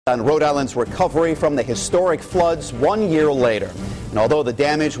On Rhode Island's recovery from the historic floods 1 year later. And although the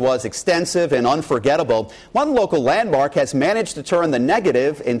damage was extensive and unforgettable, one local landmark has managed to turn the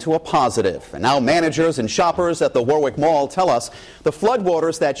negative into a positive. And now managers and shoppers at the Warwick Mall tell us the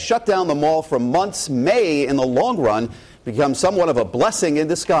floodwaters that shut down the mall for months may, in the long run, become somewhat of a blessing in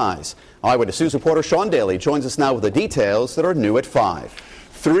disguise. Eyewitness News reporter Sean Daly joins us now with the details that are new at 5.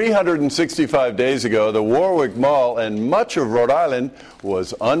 365 days ago, the Warwick Mall and much of Rhode Island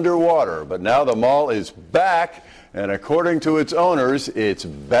was underwater, but now the mall is back, and according to its owners, it's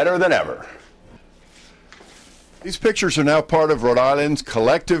better than ever. These pictures are now part of Rhode Island's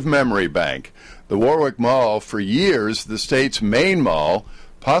collective memory bank. The Warwick Mall, for years the state's main mall,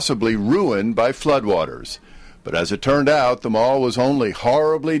 possibly ruined by floodwaters. But as it turned out, the mall was only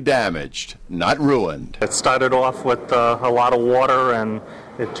horribly damaged, not ruined. It started off with a lot of water, and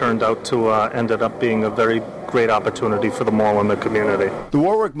it turned out to ended up being a very great opportunity for the mall and the community. The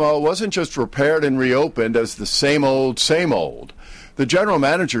Warwick Mall wasn't just repaired and reopened as the same old, same old. The general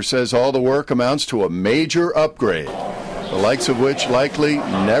manager says all the work amounts to a major upgrade, the likes of which likely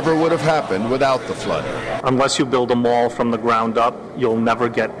never would have happened without the flooding. Unless you build a mall from the ground up, you'll never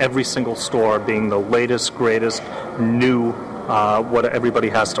get every single store being the latest, greatest, new, what everybody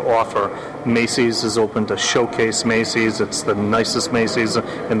has to offer. Macy's is open to showcase Macy's. It's the nicest Macy's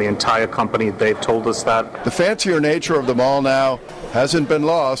in the entire company. They've told us that. The fancier nature of the mall now hasn't been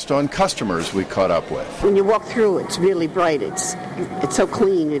lost on customers we caught up with. When you walk through, it's really bright. It's so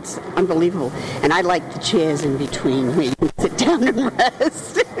clean. It's unbelievable. And I like the chairs in between where you can sit down and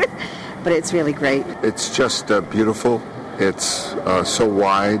rest. But it's really great. It's just beautiful. It's so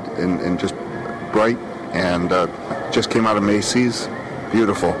wide and just bright, and just came out of Macy's.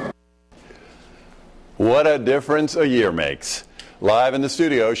 Beautiful. What a difference a year makes. Live in the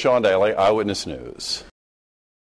studio, Sean Daly, Eyewitness News.